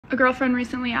A girlfriend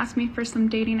recently asked me for some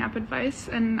dating app advice,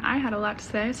 and I had a lot to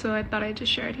say, so I thought I'd just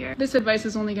share it here. This advice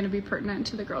is only going to be pertinent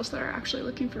to the girls that are actually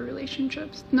looking for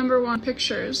relationships. Number 1,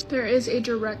 pictures. There is a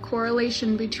direct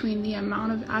correlation between the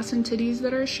amount of ass and titties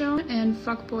that are shown and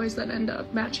fuckboys that end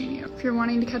up matching you. If you're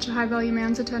wanting to catch a high-value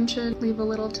man's attention, leave a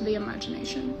little to the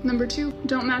imagination. Number 2,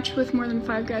 don't match with more than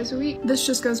 5 guys a week. This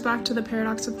just goes back to the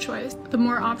paradox of choice. The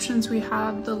more options we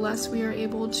have, the less we are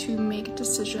able to make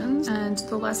decisions, and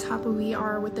the less happy we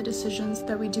are with the decisions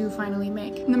that we do finally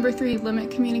make. Number 3,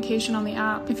 limit communication on the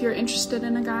app. If you're interested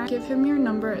in a guy, give him your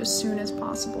number as soon as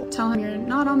possible. Tell him you're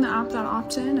not on the app that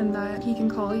often and that he can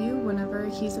call you whenever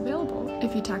he's available.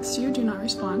 If he texts you, do not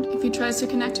respond. If he tries to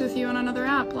connect with you on another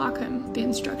app, block him. The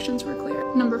instructions were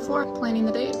clear. Number 4, planning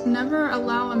the date. Never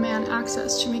allow a man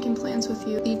access to making plans with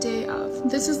you the day of.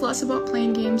 This is less about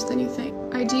playing games than you think.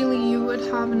 Ideally, you would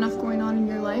have enough going on in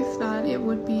your life that it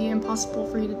would be impossible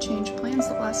for you to change plans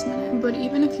at the last minute. But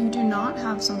even if you do not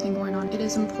have something going on, it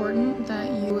is important that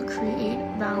you create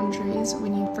boundaries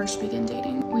when you first begin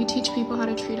dating. We teach people how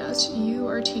to treat us. You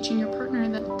are teaching your partner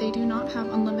that they do not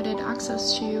have unlimited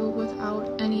access to you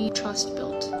without any trust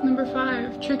built. Number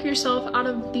 5, trick yourself out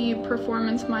of the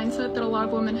performance mindset that a lot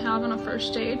of women have on a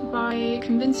first date by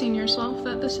convincing yourself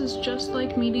that this is just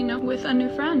like meeting up with a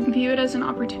new friend. View it as an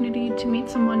opportunity to meet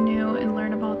someone new and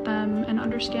learn about them and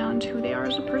understand who they are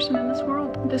as a person in this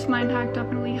world. This mind hack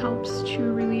definitely helps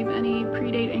to relieve any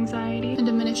pre-date anxiety and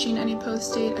diminishing any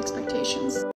post-date expectations.